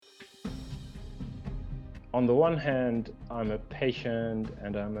On the one hand, I'm a patient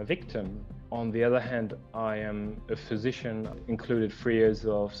and I'm a victim. On the other hand, I am a physician, included 3 years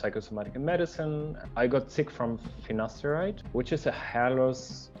of psychosomatic medicine. I got sick from finasteride, which is a hair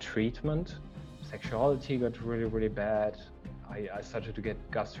loss treatment. Sexuality got really, really bad. I started to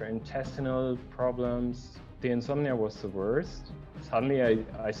get gastrointestinal problems. The insomnia was the worst. Suddenly,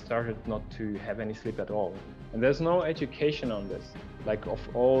 I started not to have any sleep at all. And there's no education on this. Like, of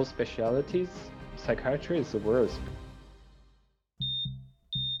all specialities, psychiatry is the worst.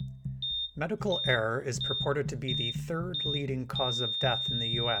 Medical error is purported to be the third leading cause of death in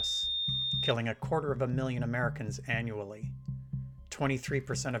the US, killing 250,000 Americans annually.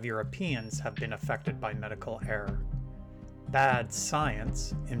 23% of Europeans have been affected by medical error. Bad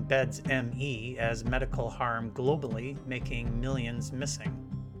science embeds ME as medical harm globally, making millions missing.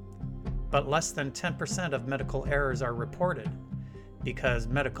 But less than 10% of medical errors are reported, because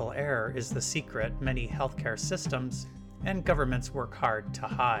medical error is the secret many healthcare systems and governments work hard to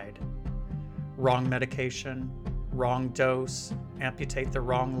hide. Wrong medication, wrong dose, amputate the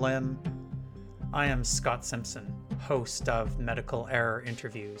wrong limb. I am Scott Simpson, host of Medical Error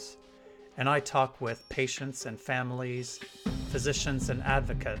Interviews, and I talk with patients and families, physicians and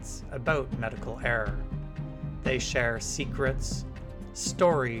advocates about medical error. They share secrets,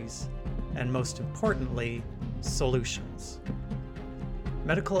 stories, and most importantly, solutions.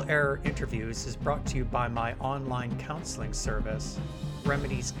 Medical Error Interviews is brought to you by my online counseling service,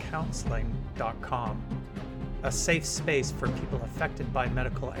 remediescounseling.com, a safe space for people affected by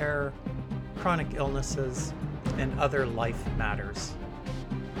medical error, chronic illnesses, and other life matters.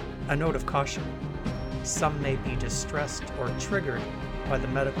 A note of caution: some may be distressed or triggered by the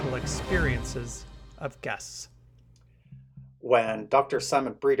medical experiences of guests. When Dr.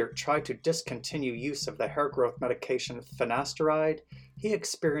 Simon Breeder tried to discontinue use of the hair growth medication finasteride, he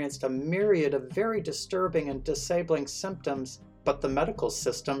experienced a myriad of very disturbing and disabling symptoms, but the medical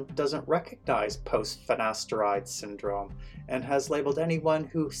system doesn't recognize post-finasteride syndrome and has labeled anyone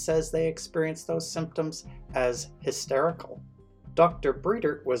who says they experience those symptoms as hysterical. Dr.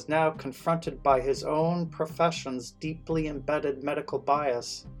 Breeder was now confronted by his own profession's deeply embedded medical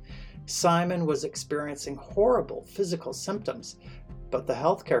bias. Simon was experiencing horrible physical symptoms, but the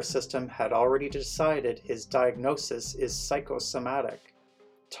healthcare system had already decided his diagnosis is psychosomatic.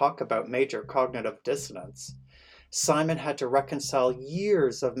 Talk about major cognitive dissonance. Simon had to reconcile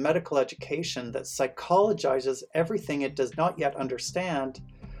years of medical education that psychologizes everything it does not yet understand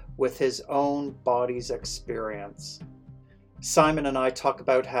with his own body's experience. Simon and I talk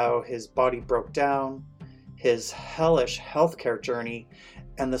about how his body broke down, his hellish healthcare journey,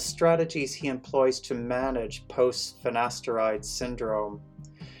 and the strategies he employs to manage post-finasteride syndrome.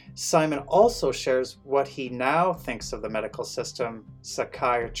 Simon also shares what he now thinks of the medical system,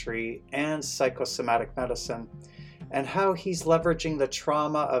 psychiatry, and psychosomatic medicine, and how he's leveraging the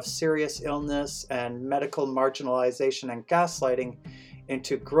trauma of serious illness and medical marginalization and gaslighting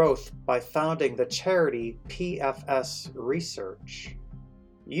into growth by founding the charity PFS Research.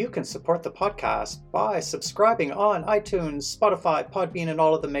 You can support the podcast by subscribing on iTunes, Spotify, Podbean, and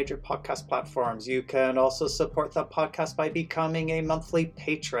all of the major podcast platforms. You can also support the podcast by becoming a monthly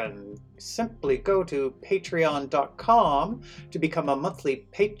patron. Simply go to patreon.com to become a monthly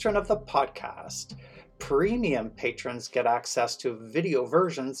patron of the podcast. Premium patrons get access to video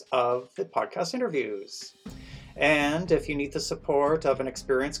versions of the podcast interviews. And if you need the support of an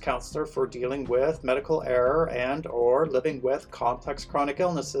experienced counselor for dealing with medical error and or living with complex chronic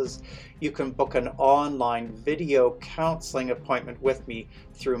illnesses, you can book an online video counseling appointment with me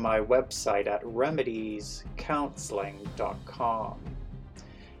through my website at remediescounseling.com.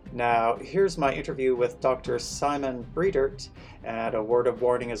 Now, here's my interview with Dr. Simon Breedert, and a word of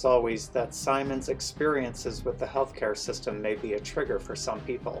warning as always that Simon's experiences with the healthcare system may be a trigger for some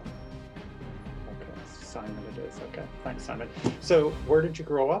people. Simon it is. Okay, thanks, Simon. So where did you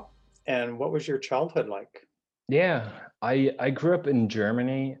grow up and what was your childhood like? Yeah, I grew up in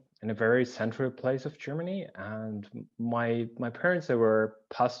Germany, in a very central place of Germany, and my parents, they were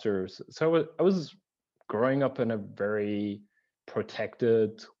pastors. So I was growing up in a very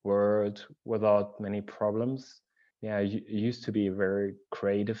protected world without many problems. Yeah, I used to be a very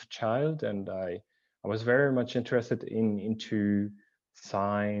creative child, and I was very much interested into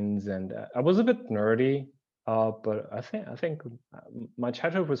science, and I was a bit nerdy, but I think my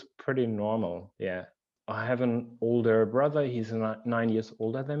childhood was pretty normal. Yeah. I have an older brother. He's 9 years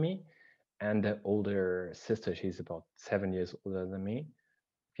older than me, and an older sister. She's about 7 years older than me.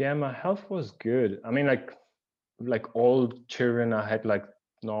 Yeah, my health was good. I mean, like all children, I had like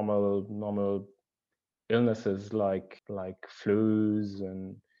normal illnesses like flus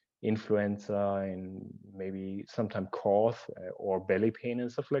and influenza and maybe sometimes cough or belly pain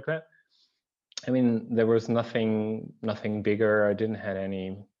and stuff like that. I mean, there was nothing bigger. I didn't have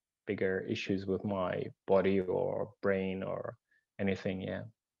any bigger issues with my body or brain or anything. Yeah.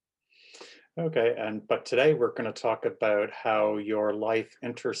 Okay, but today we're going to talk about how your life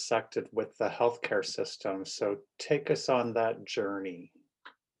intersected with the healthcare system. So take us on that journey.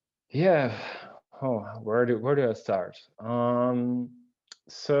 Yeah. Oh, where do I start?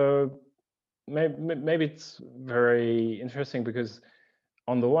 So maybe it's very interesting because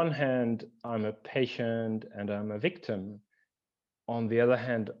on the one hand, I'm a patient and I'm a victim. On the other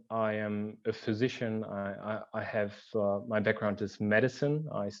hand, I am a physician. I have my background is medicine.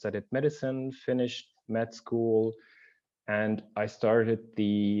 I studied medicine, finished med school, and I started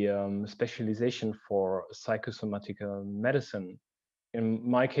the specialization for psychosomatical medicine. In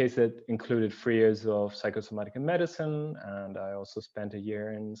my case, it included 3 years of psychosomatical medicine, and I also spent a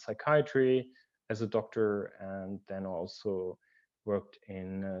year in psychiatry as a doctor, and then also worked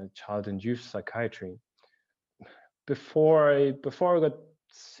in child and youth psychiatry. Before I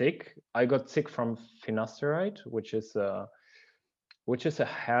got sick from finasteride, which is a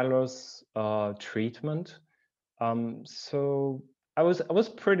hair loss treatment. So I was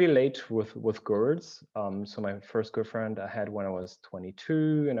pretty late with girls. So my first girlfriend I had when I was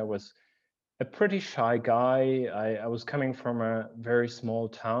 22, and I was a pretty shy guy. I was coming from a very small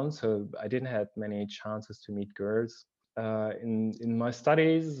town, so I didn't have many chances to meet girls. In my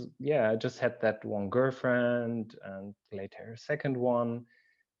studies, yeah, I just had that one girlfriend, and later a second one,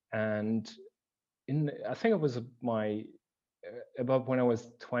 and I think it was my about when I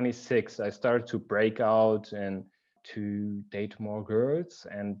was 26, I started to break out and to date more girls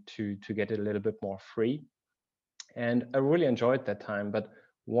and to get a little bit more free. And I really enjoyed that time. But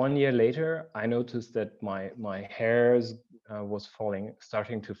 1 year later, I noticed that my hairs was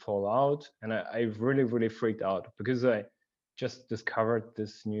starting to fall out, and I really freaked out because I just discovered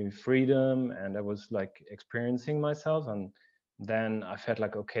this new freedom, and I was like experiencing myself, and then I felt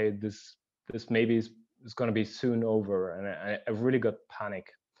like, okay, this maybe is going to be soon over, and I really got panic.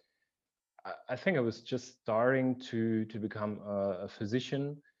 I think I was just starting to become a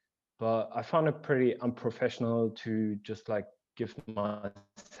physician, but I found it pretty unprofessional to just like give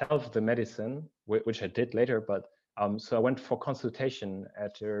myself the medicine, which I did later. But so I went for consultation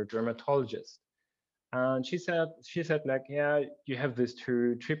at a dermatologist, and she said like, yeah, you have these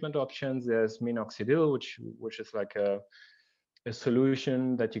two treatment options. There's minoxidil, which is like a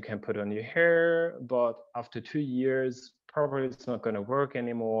solution that you can put on your hair, but after 2 years, probably it's not going to work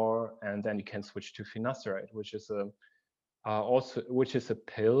anymore, and then you can switch to finasteride, which is a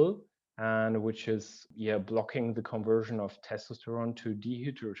pill, and which is, yeah, blocking the conversion of testosterone to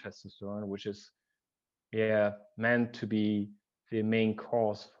dihydrotestosterone, which is, yeah, meant to be the main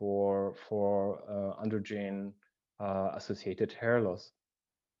cause for androgen associated hair loss.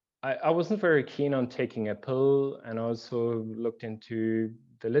 I wasn't very keen on taking a pill, and also looked into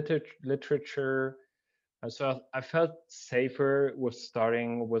the literature. And so I felt safer with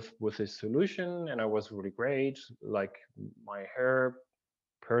starting with a solution, and I was really great. Like my hair,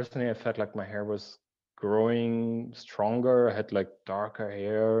 personally, I felt like my hair was growing stronger. I had like darker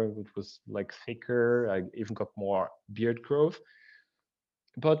hair, which was like thicker. I even got more beard growth.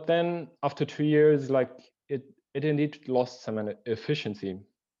 But then after 2 years, like it indeed lost some efficiency.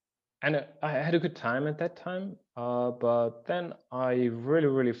 And I had a good time at that time. But then I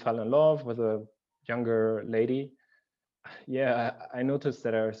really fell in love with a younger lady. Yeah, I noticed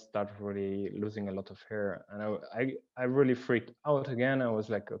that I started really losing a lot of hair, and I really freaked out again. I was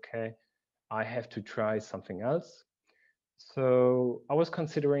like, okay, I have to try something else. So I was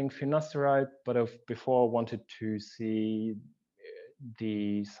considering finasteride, but before I wanted to see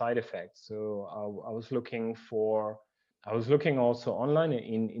the side effects. So I was looking also online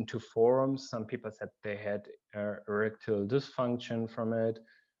into forums. Some people said they had erectile dysfunction from it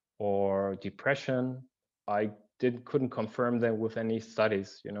or depression. I couldn't confirm that with any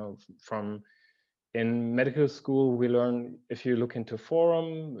studies. From in medical school, we learn if you look into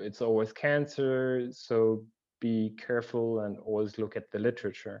forum, it's always cancer. So be careful and always look at the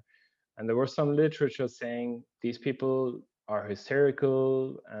literature. And there was some literature saying these people are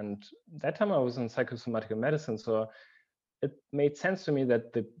hysterical. And that time I was in psychosomatical medicine, so it made sense to me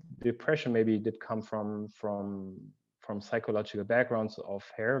that the depression maybe did come from psychological backgrounds of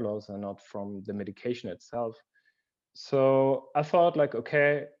hair loss and not from the medication itself. So I thought like,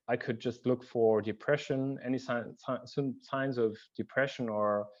 okay, I could just look for depression. Any signs of depression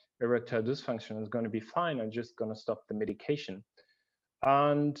or erectile dysfunction is going to be fine. I'm just going to stop the medication.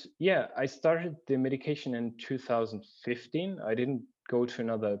 And yeah, I started the medication in 2015. I didn't go to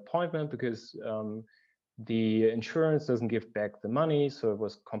another appointment because the insurance doesn't give back the money. So it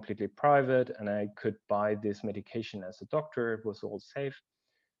was completely private and I could buy this medication as a doctor. It was all safe.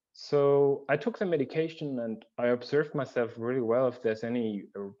 So I took the medication and I observed myself really well if there's any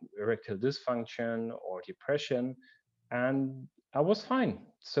erectile dysfunction or depression. And I was fine.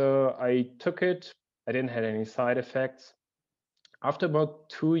 So I took it. I didn't have any side effects. After about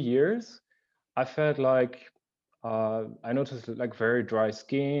 2 years, I felt like I noticed like very dry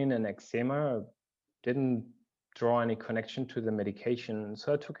skin and eczema. Didn't draw any connection to the medication.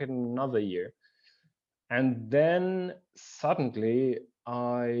 So I took it another year. And then suddenly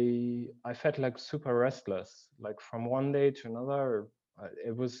I felt like super restless, like from one day to another.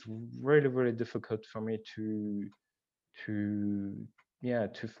 It was really, really difficult for me to yeah,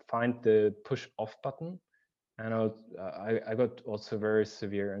 to find the push off button. And I got also very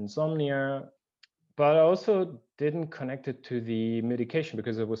severe insomnia, but I also didn't connect it to the medication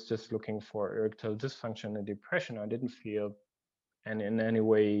because I was just looking for erectile dysfunction and depression. I didn't feel in any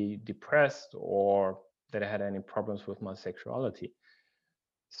way depressed or that I had any problems with my sexuality.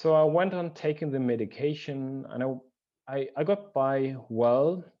 So I went on taking the medication and I got by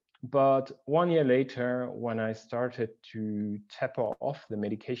well. But 1 year later, when I started to taper off the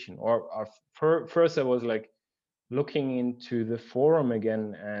medication, first I was like looking into the forum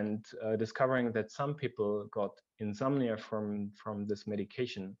again and discovering that some people got insomnia from this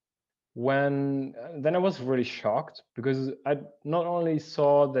medication. When then I was really shocked because I not only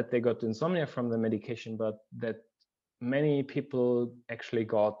saw that they got insomnia from the medication, but that many people actually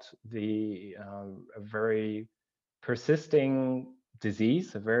got a very persisting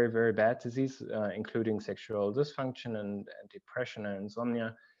disease, a very, very bad disease, including sexual dysfunction and depression and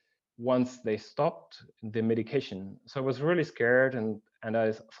insomnia once they stopped the medication. So I was really scared and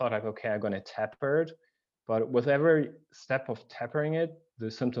I thought like, okay, I'm going to taper it. But with every step of tapering it,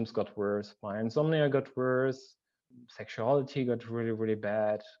 the symptoms got worse. My insomnia got worse. Sexuality got really, really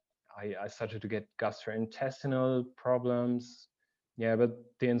bad. I started to get gastrointestinal problems. Yeah, but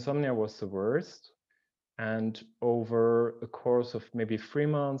the insomnia was the worst. And over a course of maybe 3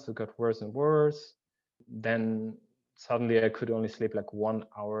 months, it got worse and worse. Then suddenly I could only sleep like 1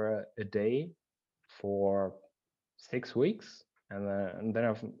 hour a day for 6 weeks. And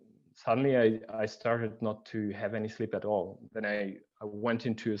then suddenly I started not to have any sleep at all. Then I went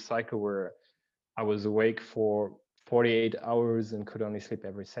into a cycle where I was awake for 48 hours and could only sleep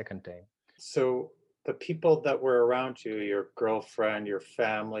every second day. So the people that were around you, your girlfriend, your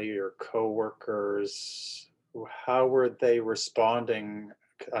family, your coworkers, how were they responding?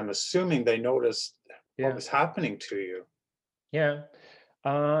 I'm assuming they noticed what was happening to you. Yeah.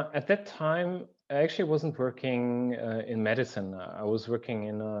 At that time, I actually wasn't working in medicine. I was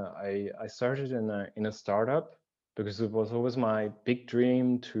working I started in a startup because it was always my big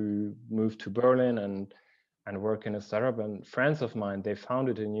dream to move to Berlin and work in a startup. And friends of mine, they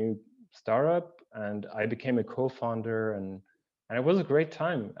founded a new startup and I became a co-founder and it was a great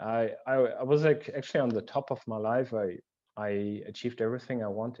time. I was like actually on the top of my life. I achieved everything I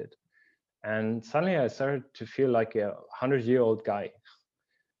wanted. And suddenly I started to feel like a 100-year-old guy.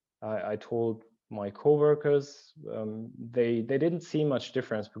 I told my coworkers, they didn't see much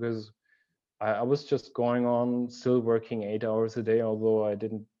difference because I was just going on, still working 8 hours a day, although I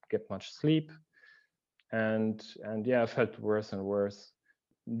didn't get much sleep. And yeah, I felt worse and worse.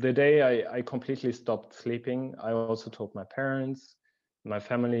 The day I completely stopped sleeping, I also told my parents, my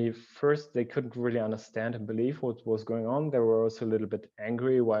family. First, they couldn't really understand and believe what was going on. They were also a little bit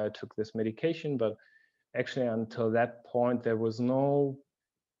angry why I took this medication, but actually until that point, there was no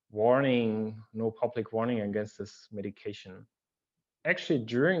warning, no public warning against this medication. Actually,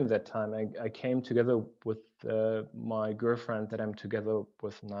 during that time, I came together with my girlfriend that I'm together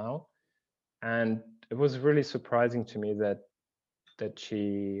with now, and it was really surprising to me that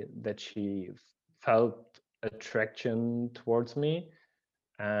she felt attraction towards me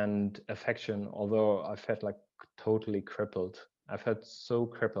and affection, although I felt like totally crippled. I felt so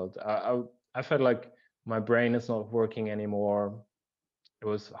crippled. I felt like my brain is not working anymore. It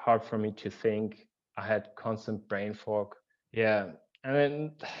was hard for me to think. I had constant brain fog. Yeah,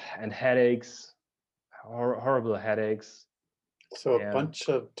 and headaches, horrible headaches. So a bunch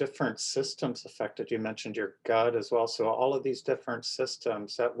of different systems affected. You mentioned your gut as well. So all of these different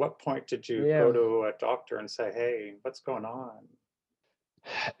systems. At what point did you go to a doctor and say, "Hey, what's going on?"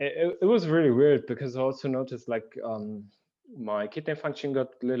 It was really weird because I also noticed like my kidney function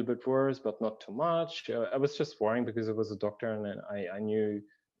got a little bit worse, but not too much. I was just worrying because I was a doctor and I knew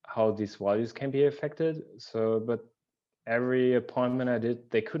how these values can be affected. So, but every appointment I did,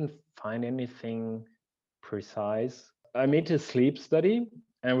 they couldn't find anything precise. I made a sleep study,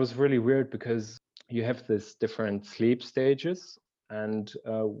 and it was really weird because you have this different sleep stages, and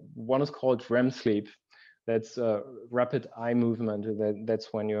one is called REM sleep. That's rapid eye movement.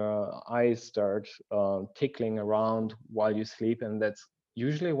 That's when your eyes start tickling around while you sleep, and that's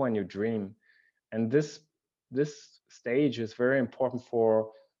usually when you dream. And this stage is very important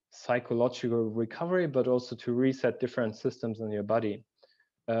for psychological recovery, but also to reset different systems in your body.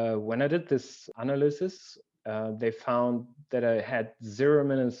 When I did this analysis, they found that I had 0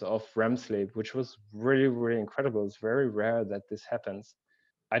 minutes of REM sleep, which was really, really incredible. It's very rare that this happens.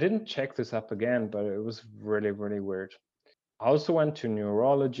 I didn't check this up again, but it was really, really weird. I also went to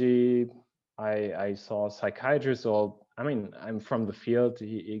neurology. I saw a psychiatrist. Or I mean, I'm from the field.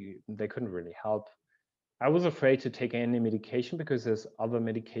 They couldn't really help. I was afraid to take any medication because there's other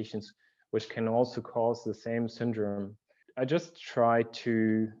medications which can also cause the same syndrome. I just tried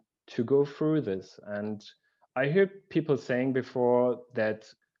to go through this, and I hear people saying before that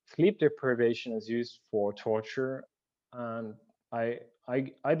sleep deprivation is used for torture, and I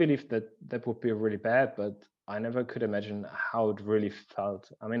believe that that would be really bad, but I never could imagine how it really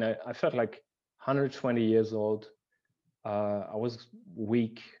felt. I mean, I felt like 120 years old. I was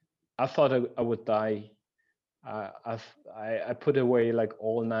weak. I thought I would die. I put away like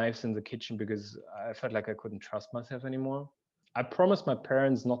all knives in the kitchen because I felt like I couldn't trust myself anymore. I promised my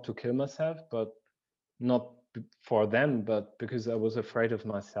parents not to kill myself, but not for them, but because I was afraid of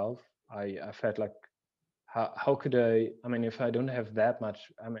myself. I felt like how could I mean, if I don't have that much,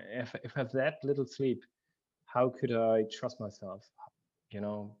 I mean, if I have that little sleep, how could I trust myself? You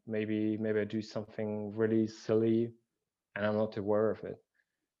know, maybe I do something really silly and I'm not aware of it.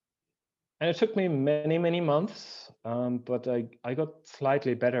 And it took me many, many months, but I got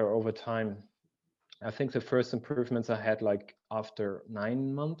slightly better over time. I think the first improvements I had like after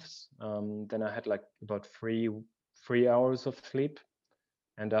 9 months. Then I had like about 3 hours of sleep.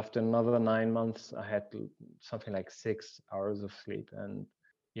 And after another 9 months, I had something like 6 hours of sleep. And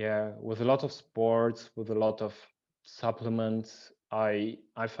yeah, with a lot of sports, with a lot of supplements, I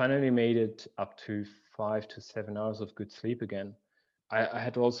finally made it up to 5 to 7 hours of good sleep again. I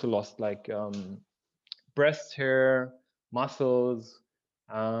had also lost like breast hair, muscles.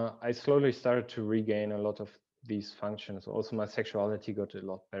 I slowly started to regain a lot of these functions. Also, my sexuality got a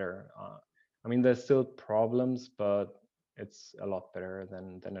lot better. I mean, there's still problems, but it's a lot better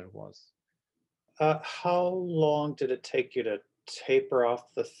than it was. How long did it take you to taper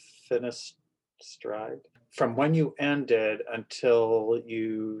off the thinnest stride? From when you ended until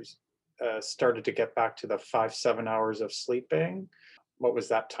you started to get back to the 5, 7 hours of sleeping, what was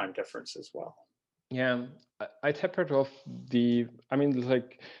that time difference as well? Yeah, I tapered off the. I mean,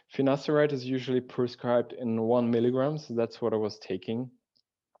 like finasteride is usually prescribed in 1 milligram, so that's what I was taking.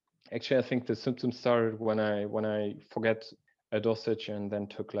 Actually, I think the symptoms started when I forget a dosage and then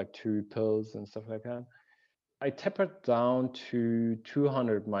took like 2 pills and stuff like that. I tapered down to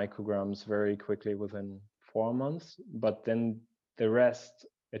 200 micrograms very quickly within 4 months, but then the rest,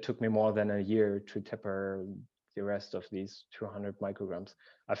 it took me more than a year to taper the rest of these 200 micrograms.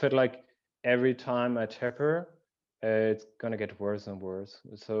 I felt like every time I taper, it's gonna get worse and worse.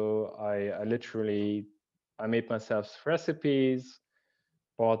 So I literally, I made myself recipes,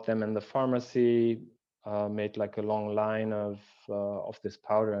 bought them in the pharmacy, made like a long line of this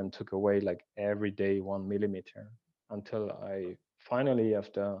powder and took away like every day 1 millimeter until I finally,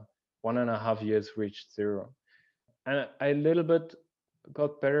 after 1.5 years, reached zero. And I a little bit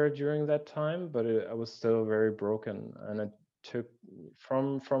got better during that time, but I was still very broken. And it took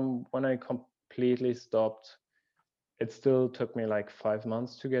from when I completely stopped, it still took me like 5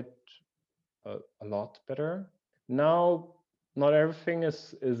 months to get a lot better. Now, not everything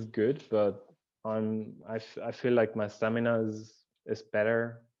is good, but I feel like my stamina is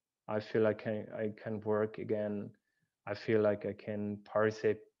better. I feel like I can work again. I feel like I can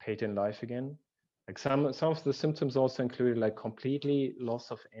participate in life again. Like some of the symptoms also included like completely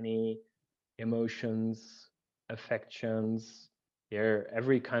loss of any emotions, affections, yeah,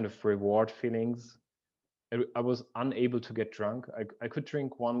 every kind of reward feelings. I was unable to get drunk. I could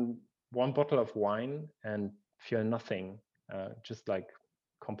drink one bottle of wine and feel nothing, just like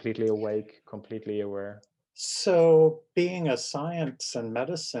completely awake, completely aware. So, being a science and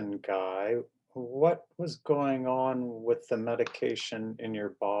medicine guy, what was going on with the medication in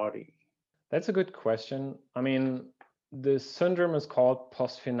your body? That's a good question. I mean, the syndrome is called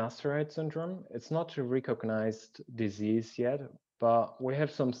post-finasteride syndrome. It's not a recognized disease yet, but we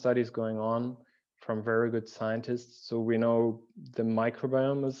have some studies going on from very good scientists. So we know the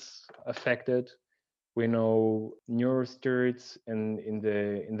microbiome is affected. We know neurosteroids in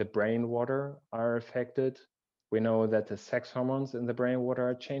the brain water are affected. We know that the sex hormones in the brain water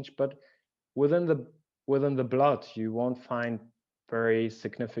are changed, but within the within the blood, you won't find very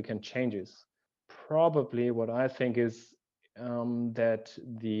significant changes. Probably what I think is that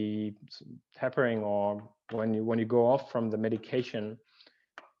the tapering, or when you go off from the medication,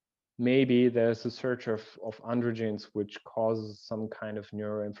 maybe there's a surge of androgens which causes some kind of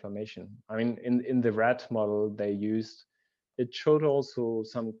neuroinflammation. I mean, in the rat model they used, it showed also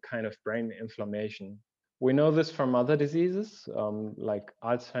some kind of brain inflammation. We know this from other diseases like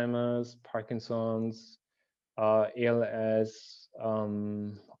Alzheimer's, Parkinson's, ALS,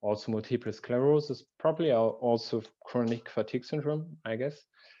 also multiple sclerosis, probably also chronic fatigue syndrome, I guess.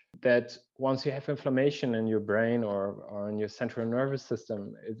 That once you have inflammation in your brain or in your central nervous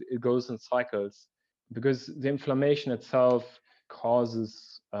system, it goes in cycles, because the inflammation itself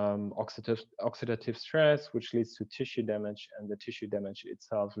causes oxidative stress, which leads to tissue damage, and the tissue damage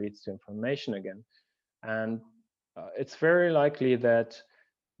itself leads to inflammation again. And it's very likely that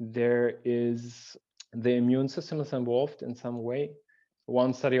there is the immune system is involved in some way.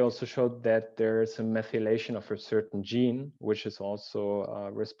 One study also showed that there is a methylation of a certain gene, which is also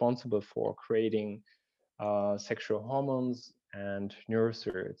responsible for creating sexual hormones and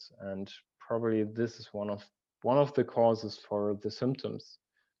neurosteroids. And probably this is one of the causes for the symptoms.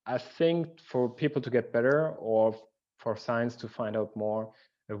 I think for people to get better, or for science to find out more,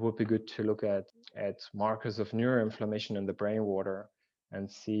 it would be good to look at markers of neuroinflammation in the brain water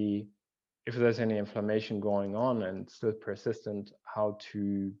and see if there's any inflammation going on and still persistent, how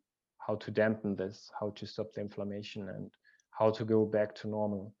to dampen this, how to stop the inflammation, and how to go back to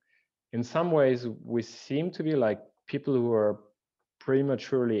normal. In some ways, we seem to be like people who are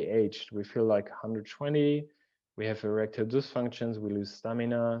prematurely aged. We feel like 120, we have erectile dysfunctions, we lose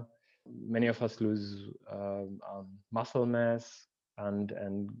stamina, many of us lose muscle mass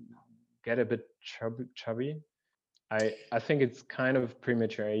and get a bit chubby. I think it's kind of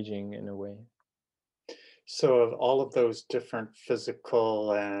premature aging in a way. So of all of those different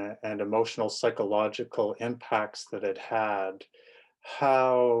physical and emotional, psychological impacts that it had,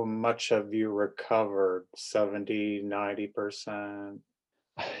 how much have you recovered? 70, 90%?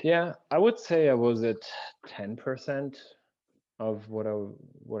 Yeah, I would say I was at 10% of what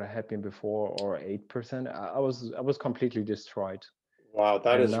I had been before, or 8%. I was completely destroyed. Wow,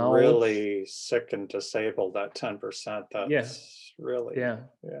 that And is now it's, really sick and disabled, that 10%. yeah, That's really, yeah,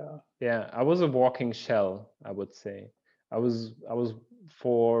 yeah. yeah. I was a walking shell, I would say. I was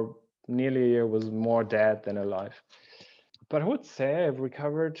for nearly a year was more dead than alive. But I would say I've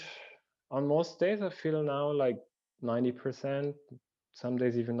recovered on most days. I feel now like 90%, some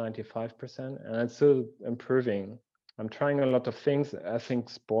days even 95%, and it's still improving. I'm trying a lot of things. I think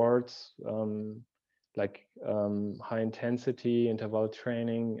sports, like high intensity interval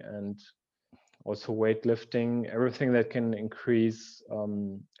training, and also weightlifting, everything that can increase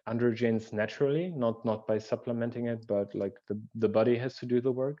androgens naturally, not by supplementing it, but like the body has to do the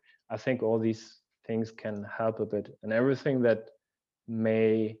work. I think all these things can help a bit, and everything that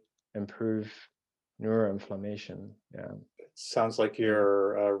may improve neuroinflammation. Yeah. It sounds like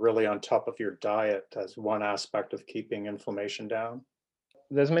you're really on top of your diet as one aspect of keeping inflammation down.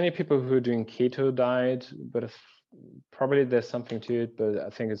 There's many people who are doing keto diet, but probably there's something to it, but I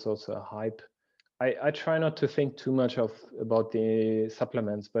think it's also a hype. I try not to think too much about the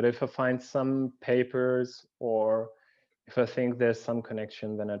supplements, but if I find some papers, or if I think there's some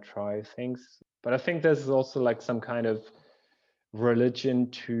connection, then I try things. But I think there's also like some kind of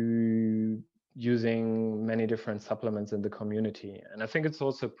religion to using many different supplements in the community. And I think it's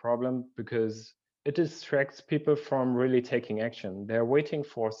also a problem because it distracts people from really taking action. They're waiting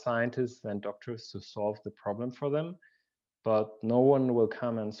for scientists and doctors to solve the problem for them, but no one will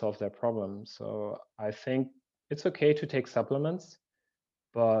come and solve their problem. So I think it's okay to take supplements,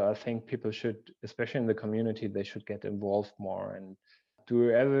 but I think people should, especially in the community, they should get involved more and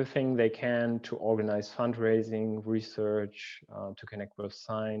do everything they can to organize fundraising, research, to connect with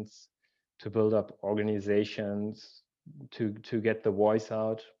science, to build up organizations, to get the voice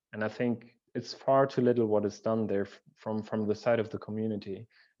out. And I think it's far too little what is done there from the side of the community.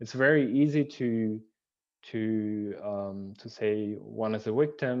 It's very easy to say one is a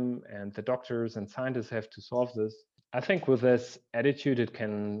victim and the doctors and scientists have to solve this. I think with this attitude, it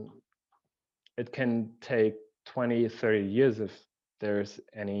can take 20, 30 years if there's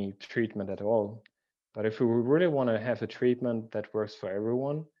any treatment at all. But if we really want to have a treatment that works for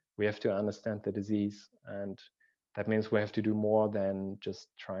everyone, we have to understand the disease. And that means we have to do more than just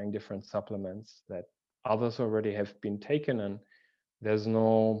trying different supplements that others already have been taken. And there's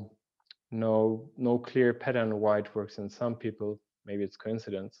no clear pattern why it works in some people. Maybe it's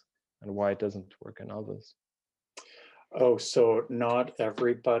coincidence, and why it doesn't work in others. Oh, so not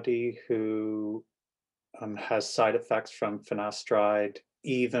everybody who has side effects from finasteride,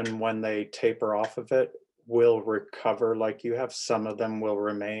 even when they taper off of it, will recover like you have. Some of them will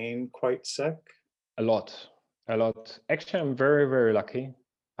remain quite sick. A lot, a lot. Actually, I'm very, very lucky.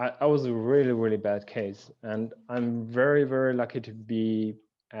 I was a really, really bad case, and I'm very, very lucky to be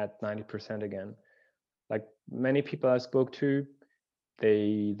at 90% again. Like many people I spoke to,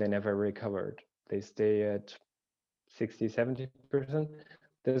 they never recovered. They stay at 60, 70%.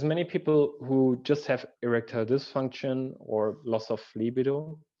 There's many people who just have erectile dysfunction or loss of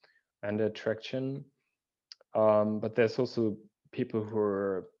libido and attraction. But there's also people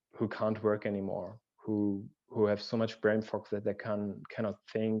who can't work anymore, who have so much brain fog that they cannot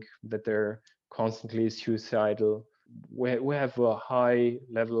think, that they're constantly suicidal. We have a high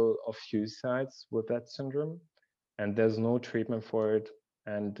level of suicides with that syndrome, and there's no treatment for it.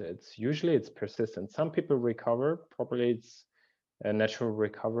 And it's persistent. Some people recover, probably it's a natural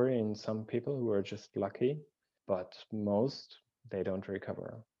recovery in some people who are just lucky, but most, they don't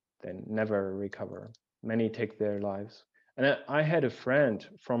recover. They never recover. Many take their lives. And I had a friend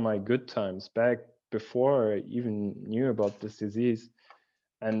from my good times back before I even knew about this disease,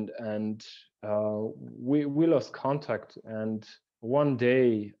 and we lost contact. And one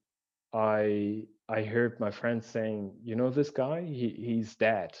day I heard my friend saying, you know, this guy, he's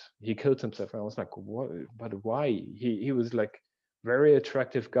dead. He killed himself. And I was like, what? But why? He was like very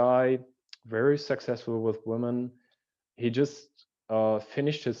attractive guy, very successful with women. He just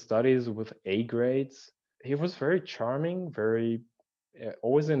finished his studies with A grades. He was very charming, very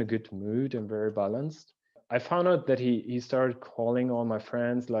always in a good mood and very balanced. I found out that he started calling all my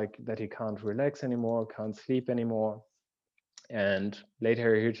friends like that he can't relax anymore, can't sleep anymore. And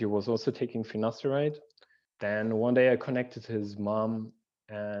later I heard he was also taking finasteride. Then one day I connected his mom,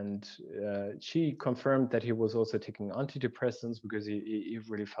 and she confirmed that he was also taking antidepressants because he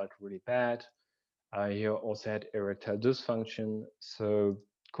really felt really bad. He also had erectile dysfunction. So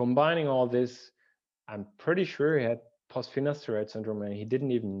combining all this, I'm pretty sure he had post-finasteride syndrome, and he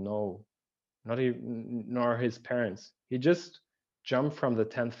didn't even know, not even nor his parents. He just jumped from the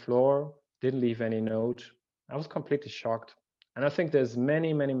 10th floor, didn't leave any note. I was completely shocked. And I think there's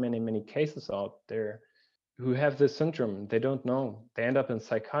many, many, many, many cases out there who have this syndrome. They don't know. They end up in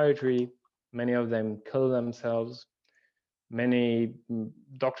psychiatry. Many of them kill themselves. Many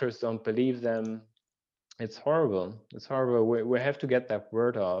doctors don't believe them. It's horrible. It's horrible. We have to get that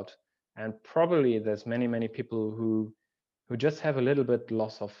word out. And probably there's many, many people who just have a little bit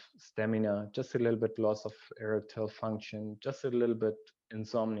loss of stamina, just a little bit loss of erectile function, just a little bit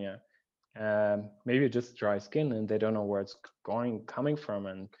insomnia, maybe just dry skin, and they don't know where it's coming from,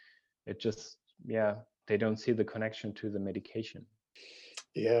 and it just, yeah, they don't see the connection to the medication.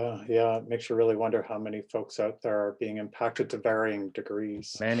 Yeah, yeah. It makes you really wonder how many folks out there are being impacted to varying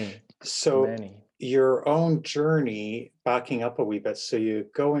degrees. Many, So many. your own journey, backing up a wee bit, so you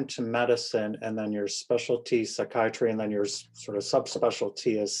go into medicine and then your specialty psychiatry, and then your sort of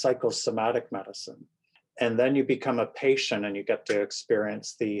subspecialty is psychosomatic medicine. And then you become a patient and you get to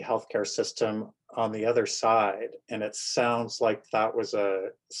experience the healthcare system on the other side. And it sounds like that was a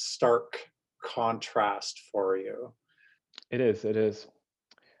stark contrast for you. It is, it is.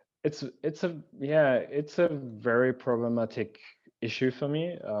 It's a, yeah, it's a very problematic issue for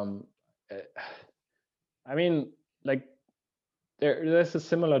me. I mean, like there's a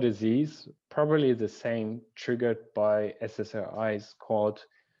similar disease, probably the same, triggered by SSRIs, called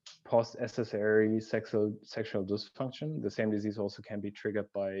post-SSRI sexual dysfunction. The same disease also can be triggered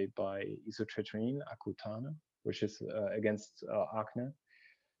by isotretinoin, Accutane, which is against acne.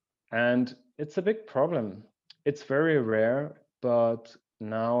 And it's a big problem. It's very rare, but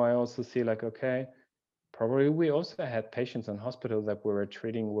now I also see like, okay, probably we also had patients in hospital that we were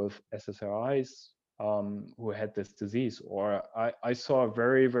treating with SSRIs who had this disease. Or I saw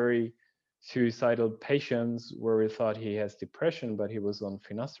very, very suicidal patients where we thought he has depression, but he was on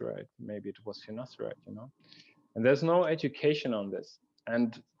finasteride. Maybe it was finasteride, you know? And there's no education on this.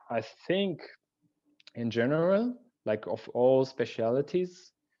 And I think in general, like of all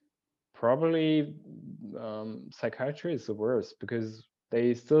specialities, probably psychiatry is the worst, because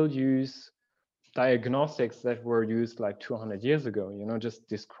they still use diagnostics that were used like 200 years ago, you know, just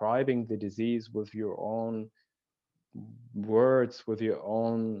describing the disease with your own words, with your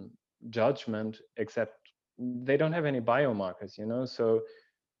own judgment, except they don't have any biomarkers, you know. So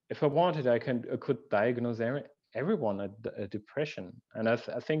if I wanted, I could diagnose everyone a depression. And I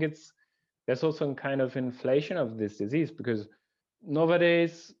think there's also a kind of inflation of this disease, because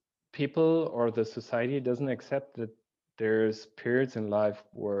nowadays people or the society doesn't accept that there's periods in life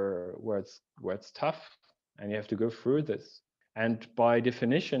where it's tough and you have to go through this. And by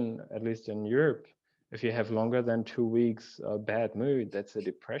definition, at least in Europe, if you have longer than 2 weeks bad mood, that's a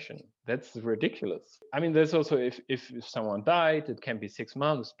depression. That's ridiculous. I mean, there's also if someone died, it can be 6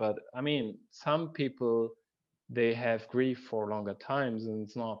 months. But I mean, some people, they have grief for longer times, and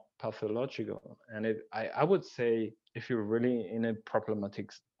it's not pathological. And I would say, if you're really in a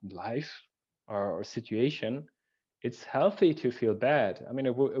problematic life or situation, it's healthy to feel bad. I mean,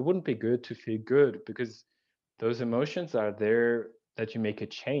 it wouldn't be good to feel good, because those emotions are there that you make a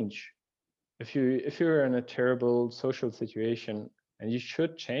change. If you're in a terrible social situation and you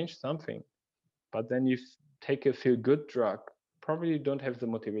should change something, but then you take a feel good drug, probably you don't have the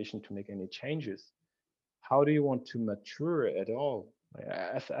motivation to make any changes. How do you want to mature at all?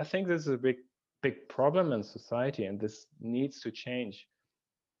 I think this is a big problem in society, and this needs to change.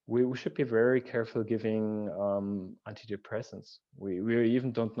 We should be very careful giving antidepressants. We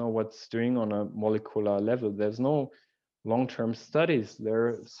even don't know what's doing on a molecular level. There's no long-term studies. There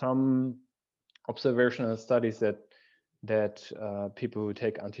are some observational studies that people who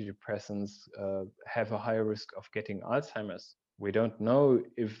take antidepressants have a higher risk of getting Alzheimer's. We don't know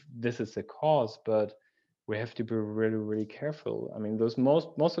if this is the cause, but we have to be really careful. I mean,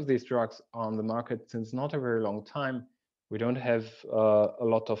 most of these drugs are on the market since not a very long time. We don't have a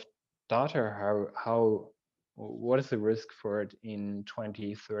lot of data what is the risk for it in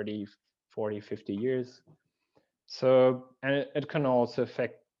 20, 30, 40, 50 years. So, and it can also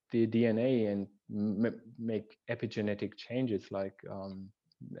affect the DNA and make epigenetic changes, like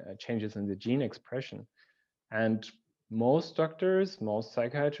changes in the gene expression. And most doctors, most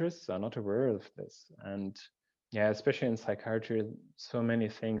psychiatrists are not aware of this. And yeah, especially in psychiatry, so many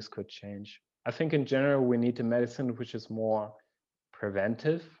things could change. I think in general, we need a medicine which is more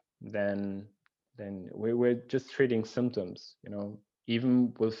preventive than we're just treating symptoms.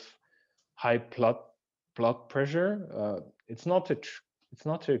 Even with high blood pressure, it's not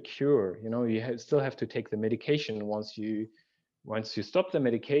a cure. You still have to take the medication. Once you stop the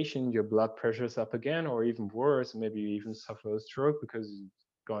medication, your blood pressure is up again, or even worse, maybe you even suffer a stroke because it's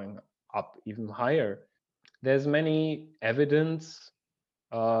going up even higher. There's many evidence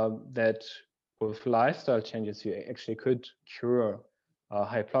that with lifestyle changes, you actually could cure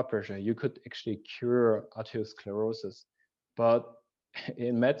high blood pressure. You could actually cure arteriosclerosis. But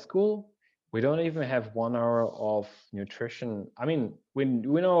in med school, we don't even have 1 hour of nutrition. I mean, we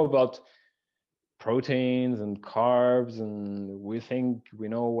know about proteins and carbs, and we think we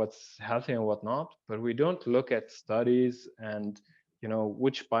know what's healthy and what not, but we don't look at studies and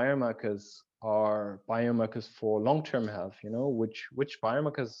which biomarkers are biomarkers for long-term health. Which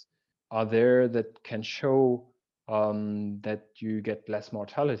biomarkers are there that can show that you get less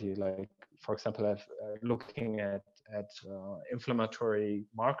mortality. Like, for example, looking at inflammatory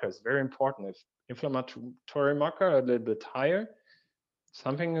markers, very important. If inflammatory marker are a little bit higher,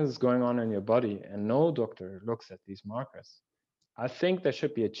 something is going on in your body, and no doctor looks at these markers. I think there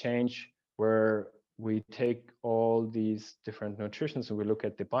should be a change where we take all these different nutritions and we look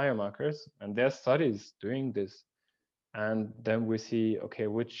at the biomarkers, and there are studies doing this. And then we see, okay,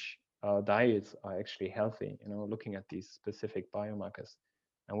 which diets are actually healthy, looking at these specific biomarkers.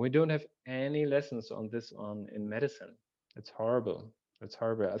 And we don't have any lessons on this in medicine. It's horrible. It's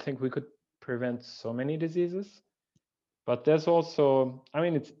horrible. I think we could prevent so many diseases. But there's also, I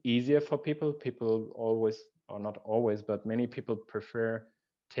mean, it's easier for people. People always, or not always, but many people prefer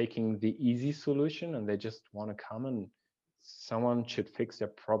taking the easy solution, and they just want to come and someone should fix their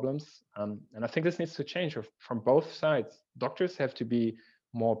problems. And I think this needs to change from both sides. Doctors have to be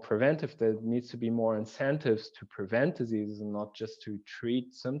more preventive. There needs to be more incentives to prevent diseases and not just to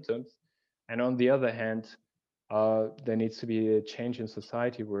treat symptoms. And on the other hand, there needs to be a change in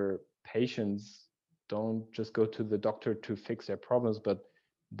society where patients don't just go to the doctor to fix their problems, but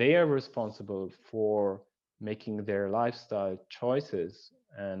they are responsible for making their lifestyle choices,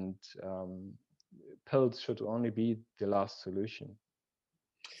 and pills should only be the last solution.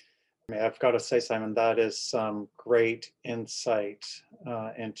 I mean, I've got to say, Simon, that is some great insight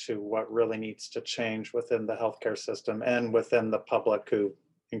into what really needs to change within the healthcare system and within the public who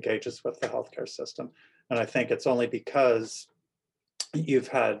engages with the healthcare system. And I think it's only because you've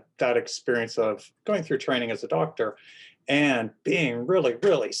had that experience of going through training as a doctor and being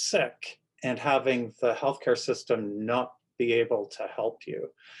really sick and having the healthcare system not be able to help you.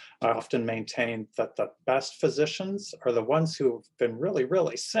 I often maintain that the best physicians are the ones who've been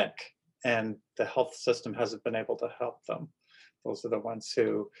really sick and the health system hasn't been able to help them. Those are the ones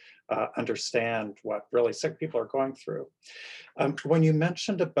who understand what really sick people are going through. When you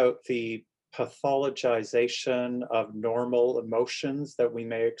mentioned about the pathologization of normal emotions that we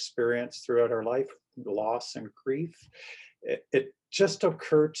may experience throughout our life, loss and grief. It just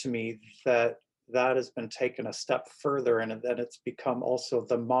occurred to me that that has been taken a step further, and that it's become also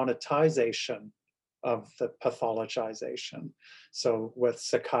the monetization of the pathologization. So with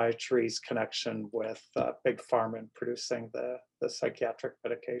psychiatry's connection with big pharma and producing the psychiatric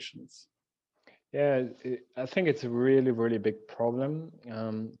medications. Yeah, I think it's a really, really big problem.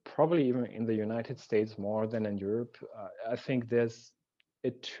 Probably even in the United States more than in Europe. I think there's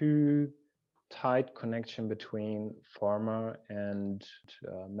a too tight connection between pharma and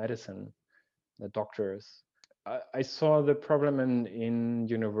medicine, the doctors. I saw the problem in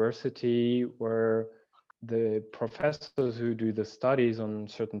university where the professors who do the studies on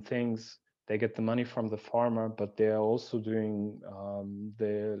certain things, they get the money from the farmer, but they are also doing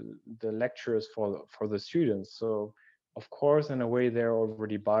the lectures for the students. So of course, in a way, they're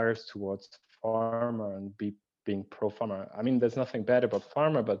already biased towards farmer and being pro farmer. I mean, there's nothing bad about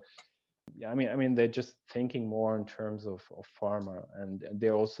farmer, but yeah, I mean, they're just thinking more in terms of pharma, and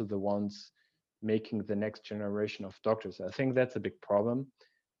they're also the ones making the next generation of doctors. I think that's a big problem,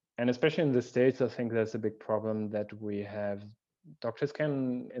 and especially in the States, I think that's a big problem that we have. Doctors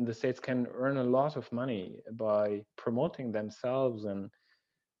can in the States can earn a lot of money by promoting themselves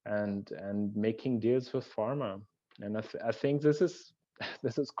and making deals with pharma, and I think this is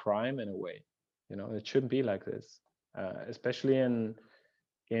this is crime in a way. You know, it shouldn't be like this, especially in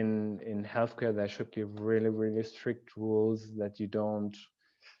healthcare. There should be really, really strict rules that you don't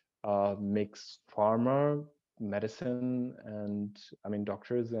mix pharma, medicine, and I mean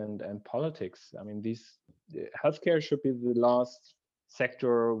doctors and politics. I mean, healthcare should be the last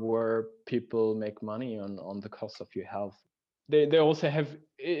sector where people make money on the cost of your health. They also have,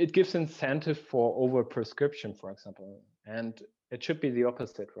 it gives incentive for over prescription, for example, and it should be the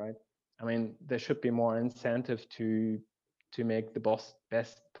opposite, right? I mean, there should be more incentive to make the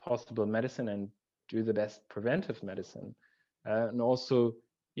best possible medicine and do the best preventive medicine, and also,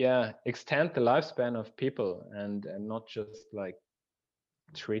 yeah, extend the lifespan of people and not just like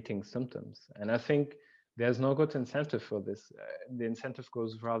treating symptoms. And I think there's no good incentive for this. The incentive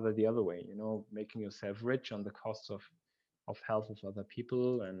goes rather the other way, you know, making yourself rich on the cost of health of other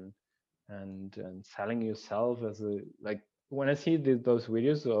people, and selling yourself as a, like, when I see those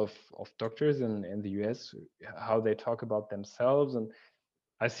videos of doctors in the US, how they talk about themselves, and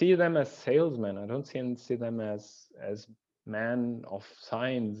I see them as salesmen. I don't see them as men of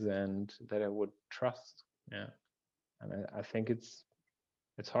science and that I would trust. Yeah, and I think it's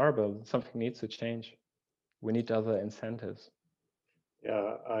horrible. Something needs to change. We need other incentives.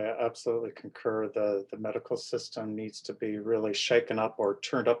 Yeah, I absolutely concur. The medical system needs to be really shaken up or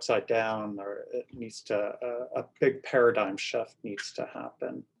turned upside down, or it needs to, a big paradigm shift needs to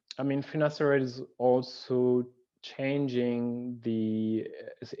happen. I mean, finasteride is also changing the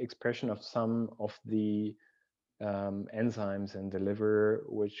expression of some of the enzymes in the liver,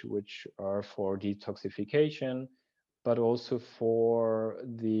 which are for detoxification, but also for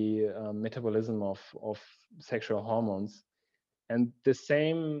the metabolism of sexual hormones. And the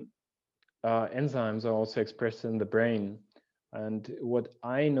same enzymes are also expressed in the brain. And what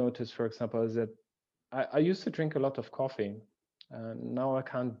I noticed, for example, is that I used to drink a lot of coffee. Now I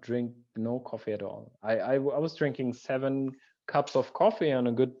can't drink no coffee at all. I was drinking 7 cups of coffee on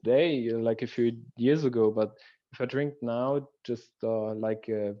a good day, like a few years ago. But if I drink now just like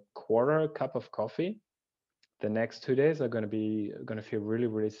a quarter cup of coffee, the next 2 days are gonna feel really,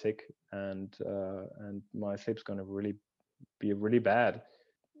 really sick, and my sleep's gonna really be really bad.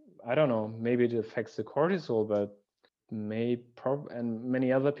 I don't know, maybe it affects the cortisol, but and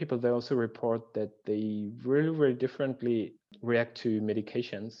many other people, they also report that they really, very differently react to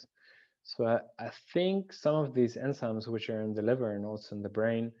medications. So I think some of these enzymes, which are in the liver and also in the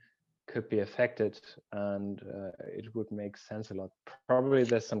brain, could be affected, and it would make sense a lot. Probably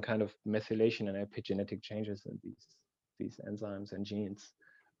there's some kind of methylation and epigenetic changes in these enzymes and genes.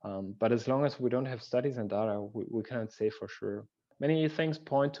 But as long as we don't have studies and data, we cannot say for sure. Many things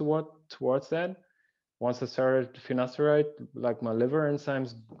point towards that. Once I started finasteride, like my liver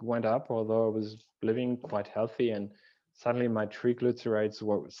enzymes went up, although I was living quite healthy, and suddenly my triglycerides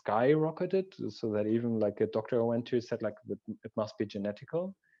were skyrocketed, so that even like a doctor I went to said like it must be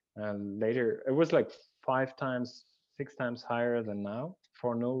genetical. And later it was like 5 times, 6 times higher than now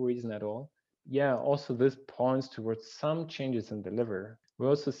for no reason at all. Yeah, also this points towards some changes in the liver. We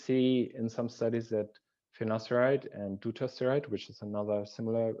also see in some studies that finasteride and dutasteride, which is another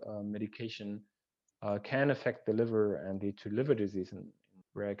similar medication, can affect the liver and lead to liver disease in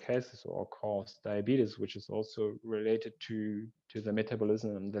rare cases, or cause diabetes, which is also related to the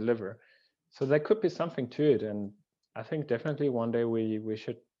metabolism in the liver. So there could be something to it, and I think definitely one day we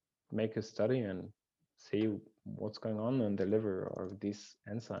should make a study and see what's going on in the liver or these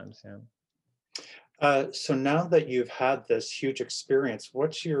enzymes. Yeah. So now that you've had this huge experience,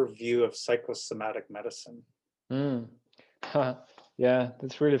 what's your view of psychosomatic medicine? Mm. Yeah,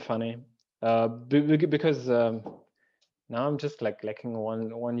 that's really funny. Because now I'm just like lacking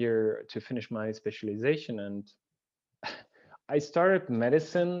one year to finish my specialization, and I started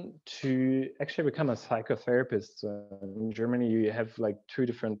medicine to actually become a psychotherapist. So in Germany, you have like two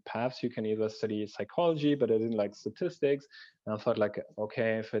different paths. You can either study psychology, but I didn't like statistics. And I thought like,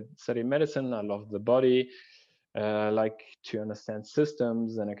 okay, if I study medicine, I love the body, like to understand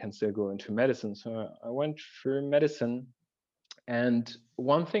systems, and I can still go into medicine. So I went through medicine. And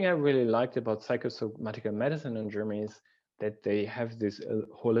one thing I really liked about psychosomatic medicine in Germany is that they have this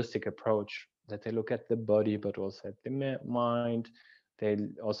holistic approach, that they look at the body, but also at the mind. They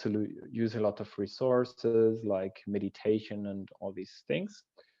also use a lot of resources like meditation and all these things.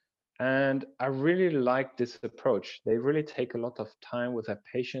 And I really like this approach. They really take a lot of time with their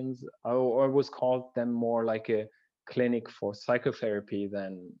patients. I always called them more like a clinic for psychotherapy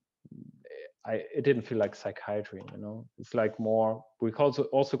than it didn't feel like psychiatry, you know. It's like more, we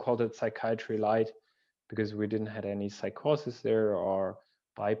also called it psychiatry light because we didn't had any psychosis there or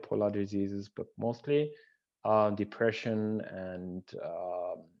bipolar diseases, but mostly depression and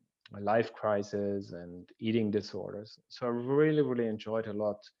life crisis and eating disorders. So I really, really enjoyed a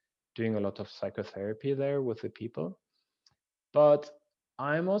lot doing a lot of psychotherapy there with the people. But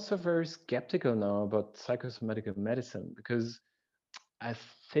I'm also very skeptical now about psychosomatic medicine because I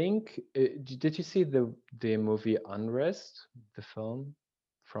think did you see the movie Unrest, the film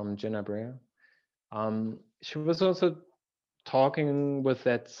from Jenna Breyer? She was also talking with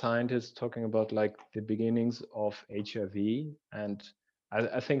that scientist, talking about like the beginnings of HIV, and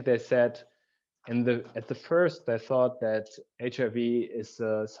I think they said at the first they thought that HIV is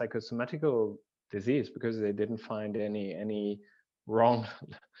a psychosomatical disease because they didn't find any wrong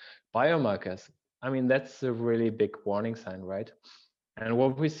biomarkers. I mean, that's a really big warning sign, right? And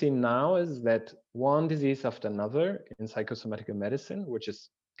what we see now is that one disease after another in psychosomatic medicine, which is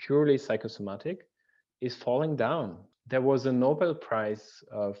purely psychosomatic, is falling down. There was a Nobel Prize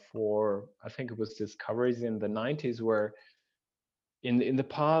for, I think it was discoveries in the 90s, where in the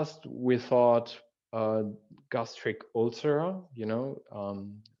past we thought uh, gastric ulcer, you know,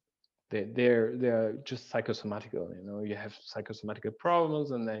 they're just psychosomatical. You know, you have psychosomatical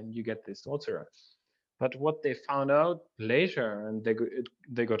problems, and then you get this ulcer. But what they found out later, and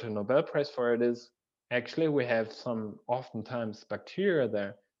they got a Nobel Prize for it, is actually we have some oftentimes bacteria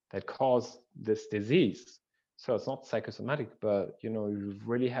there that cause this disease. So it's not psychosomatic, but you know you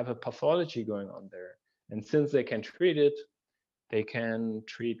really have a pathology going on there. And since they can treat it, they can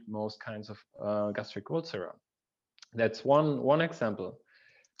treat most kinds of gastric ulcer. That's one example.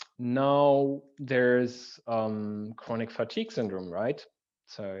 Now there's chronic fatigue syndrome, right?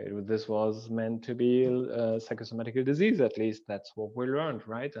 So this was meant to be a psychosomatic disease, at least that's what we learned,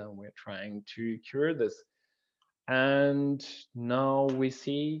 right? And we're trying to cure this. And now we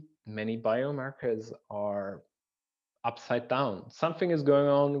see many biomarkers are upside down. Something is going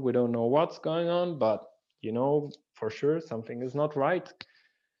on. We don't know what's going on, but you know for sure something is not right.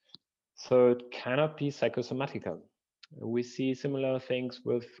 So it cannot be psychosomatical. We see similar things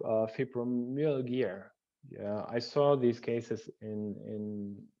with fibromyalgia. Yeah, I saw these cases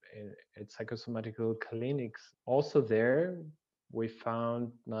in at psychosomatical clinics. Also there, we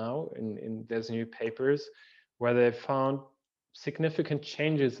found now in there's new papers where they found significant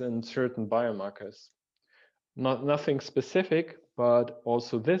changes in certain biomarkers. Nothing specific, but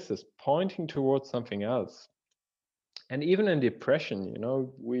also this is pointing towards something else. And even in depression, you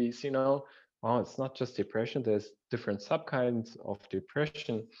know, we see now, oh, it's not just depression, there's different subkinds of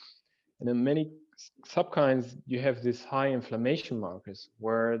depression. And in many subkinds, you have these high inflammation markers.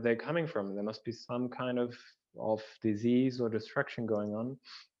 Where they're coming from, there must be some kind of disease or destruction going on.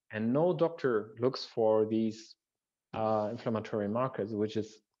 And no doctor looks for these inflammatory markers, which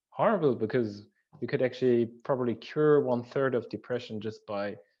is horrible because you could actually probably cure 1/3 of depression just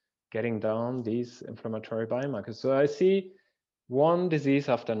by getting down these inflammatory biomarkers. So I see one disease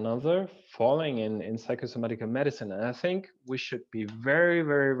after another falling in psychosomatic medicine. And I think we should be very,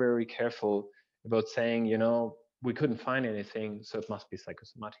 very, very careful about saying, you know, we couldn't find anything, so it must be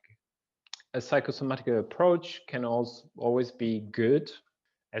psychosomatic. A psychosomatic approach can also always be good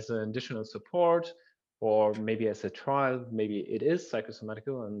as an additional support, or maybe as a trial. Maybe it is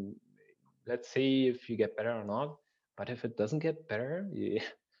psychosomatical, and let's see if you get better or not. But if it doesn't get better, you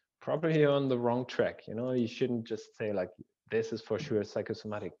probably on the wrong track. You know, you shouldn't just say like this is for sure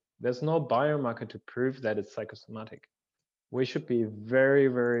psychosomatic. There's no biomarker to prove that it's psychosomatic. We should be very,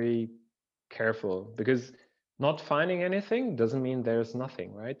 very careful, because not finding anything doesn't mean there's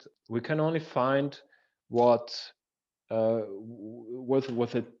nothing, right? We can only find what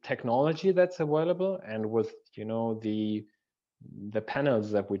with the technology that's available, and with the panels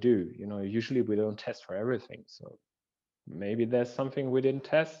that we do. Usually we don't test for everything, so maybe there's something we didn't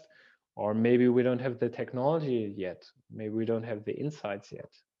test, or maybe we don't have the technology yet, maybe we don't have the insights yet.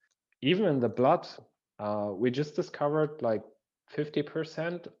 Even in the blood, we just discovered like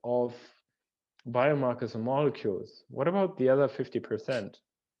 50% of biomarkers and molecules. What about the other 50%?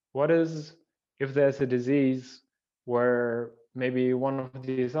 What is if there's a disease where maybe one of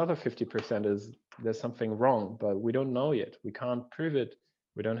these other 50% is there's something wrong, but we don't know yet. We can't prove it.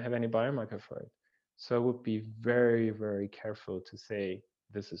 We don't have any biomarker for it. So I would be very, very careful to say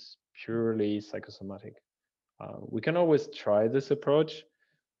this is purely psychosomatic. We can always try this approach,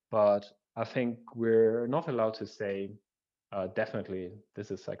 but I think we're not allowed to say definitely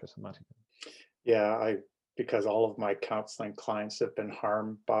this is psychosomatic. Yeah, because all of my counseling clients have been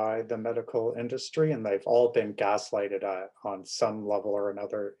harmed by the medical industry, and they've all been gaslighted on some level or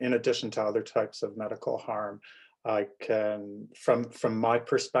another, in addition to other types of medical harm. I can, from my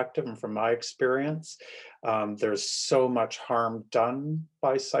perspective and from my experience, there's so much harm done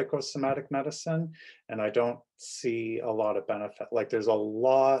by psychosomatic medicine, and I don't see a lot of benefit. Like, there's a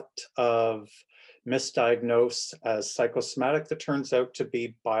lot of misdiagnosed as psychosomatic that turns out to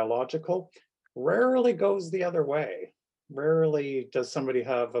be biological. Rarely goes the other way. Rarely does somebody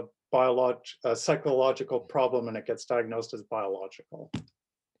have a psychological problem and it gets diagnosed as biological.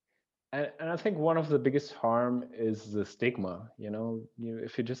 And I think one of the biggest harm is the stigma.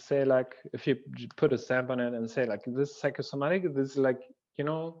 If you just say, like, if you put a stamp on it and say, like, this is psychosomatic, this is like,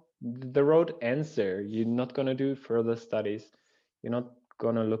 the road ends there. You're not going to do further studies. You're not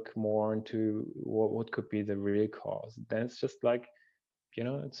going to look more into what could be the real cause. Then it's just like,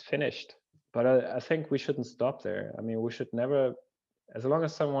 it's finished. But I think we shouldn't stop there. I mean, we should never, as long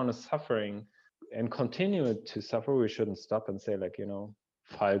as someone is suffering and continue to suffer, we shouldn't stop and say, like,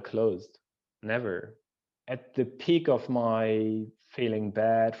 file closed. Never. At the peak of my feeling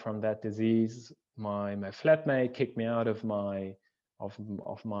bad from that disease, my flatmate kicked me out of my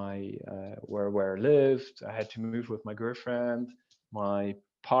where I lived. I had to move with my girlfriend. My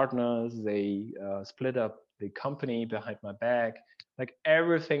partners, they split up the company behind my back. Like,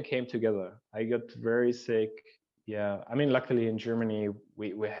 everything came together. I got very sick. Yeah, I mean, luckily in Germany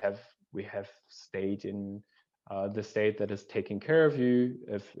we have state in the state that is taking care of you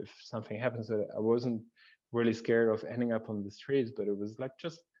if something happens. I wasn't really scared of ending up on the streets, but it was like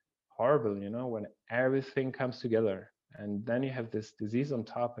just horrible, when everything comes together, and then you have this disease on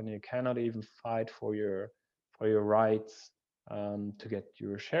top, and you cannot even fight for your rights to get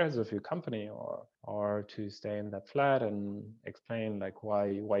your shares of your company, or to stay in that flat and explain, like, why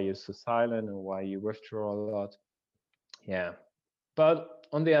you're so silent and why you withdraw a lot. Yeah. But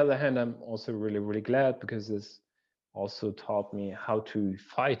on the other hand, I'm also really, really glad, because this also taught me how to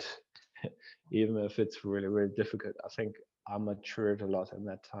fight, even if it's really, really difficult. I think I matured a lot in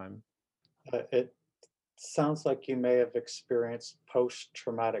that time. It sounds like you may have experienced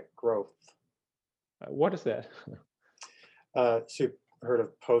post-traumatic growth. What is that? So you've heard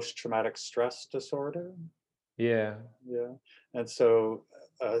of post-traumatic stress disorder? Yeah. Yeah. And so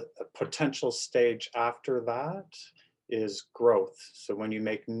a potential stage after that is growth. So when you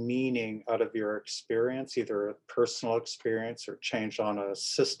make meaning out of your experience, either a personal experience or change on a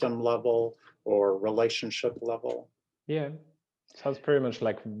system level or relationship level. Yeah. Sounds pretty much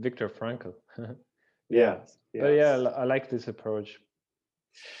like Viktor Frankl. Yeah. But yeah, I like this approach.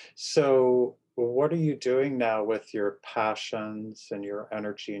 So what are you doing now with your passions and your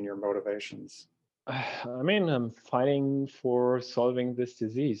energy and your motivations? I mean, I'm fighting for solving this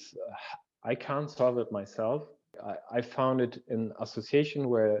disease. I can't solve it myself. I found it in association.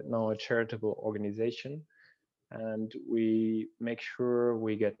 We're now a charitable organization, and we make sure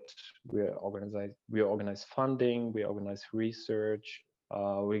we organize funding, we organize research,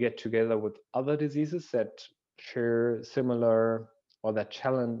 we get together with other diseases that share similar, or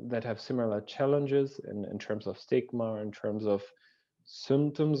that have similar challenges in terms of stigma, in terms of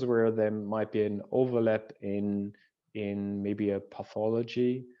symptoms, where there might be an overlap in maybe a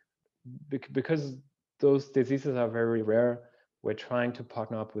pathology, because those diseases are very rare. We're trying to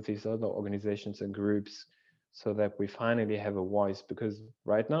partner up with these other organizations and groups so that we finally have a voice, because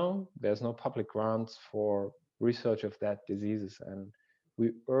right now there's no public grants for research of that diseases, and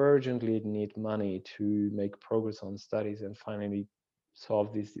we urgently need money to make progress on studies and finally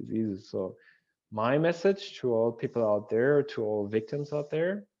solve these diseases. So my message to all people out there, to all victims out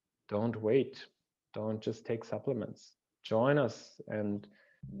there, don't wait. Don't just take supplements. Join us and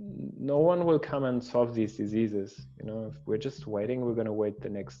No one will come and solve these diseases. If we're just waiting, we're going to wait the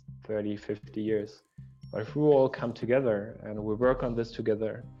next 30, 50 years. But if we all come together and we work on this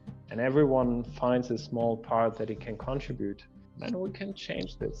together, and everyone finds a small part that it can contribute, then we can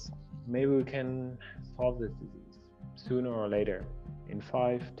change this. Maybe we can solve this disease sooner or later, in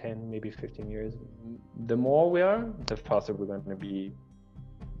 5, 10, maybe 15 years. The more we are, the faster we're going to be.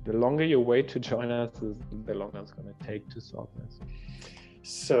 The longer you wait to join us, the longer it's going to take to solve this.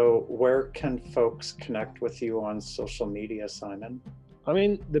 So where can folks connect with you on social media, Simon?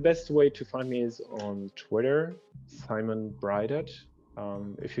 The best way to find me is on Twitter, Simon Breidat.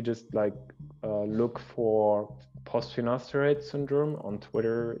 If you just look for post-finasteride syndrome on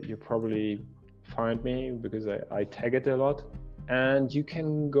Twitter, you probably find me because I tag it a lot. And you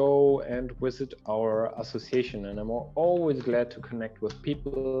can go and visit our association, and I'm always glad to connect with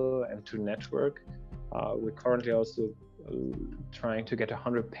people and to network. We're currently also trying to get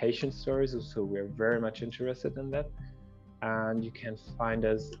 100 patient stories, so we're very much interested in that. And you can find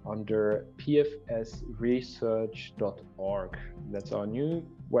us under pfsresearch.org. That's our new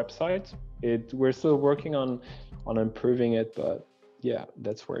website. We're still working on improving it, but yeah,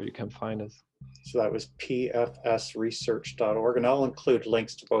 that's where you can find us. So that was pfsresearch.org, and I'll include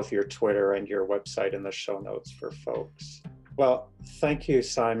links to both your Twitter and your website in the show notes for folks. Well, thank you,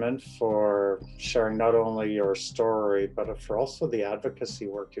 Simon, for sharing not only your story, but for also the advocacy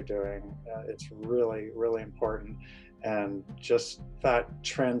work you're doing. It's really, really important. And just that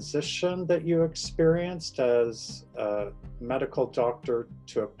transition that you experienced as a medical doctor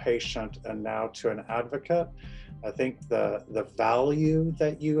to a patient and now to an advocate, I think the value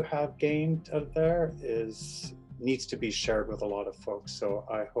that you have gained out there needs to be shared with a lot of folks. So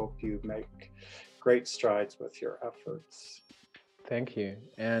I hope you make great strides with your efforts. Thank you.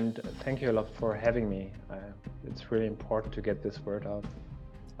 And thank you a lot for having me. It's really important to get this word out.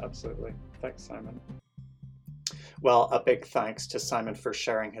 Absolutely. Thanks, Simon. Well, a big thanks to Simon for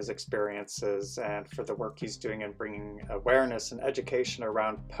sharing his experiences and for the work he's doing in bringing awareness and education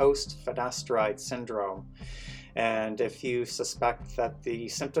around post-finasteride syndrome. And if you suspect that the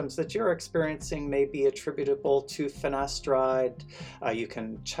symptoms that you're experiencing may be attributable to finasteride, you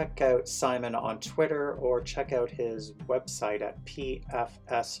can check out Simon on Twitter or check out his website at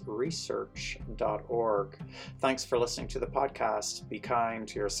pfsresearch.org. Thanks for listening to the podcast. Be kind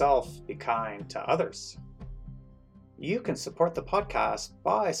to yourself, be kind to others. You can support the podcast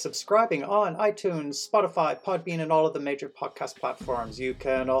by subscribing on iTunes, Spotify, Podbean, and all of the major podcast platforms. You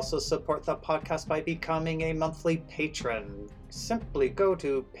can also support the podcast by becoming a monthly patron. Simply go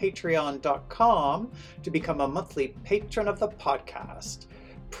to patreon.com to become a monthly patron of the podcast.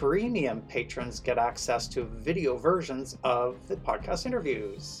 Premium patrons get access to video versions of the podcast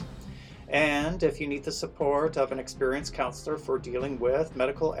interviews. And if you need the support of an experienced counselor for dealing with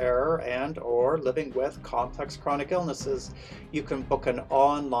medical error and or living with complex chronic illnesses, you can book an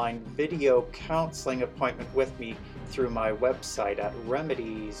online video counseling appointment with me through my website at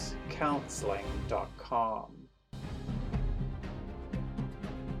remediescounseling.com.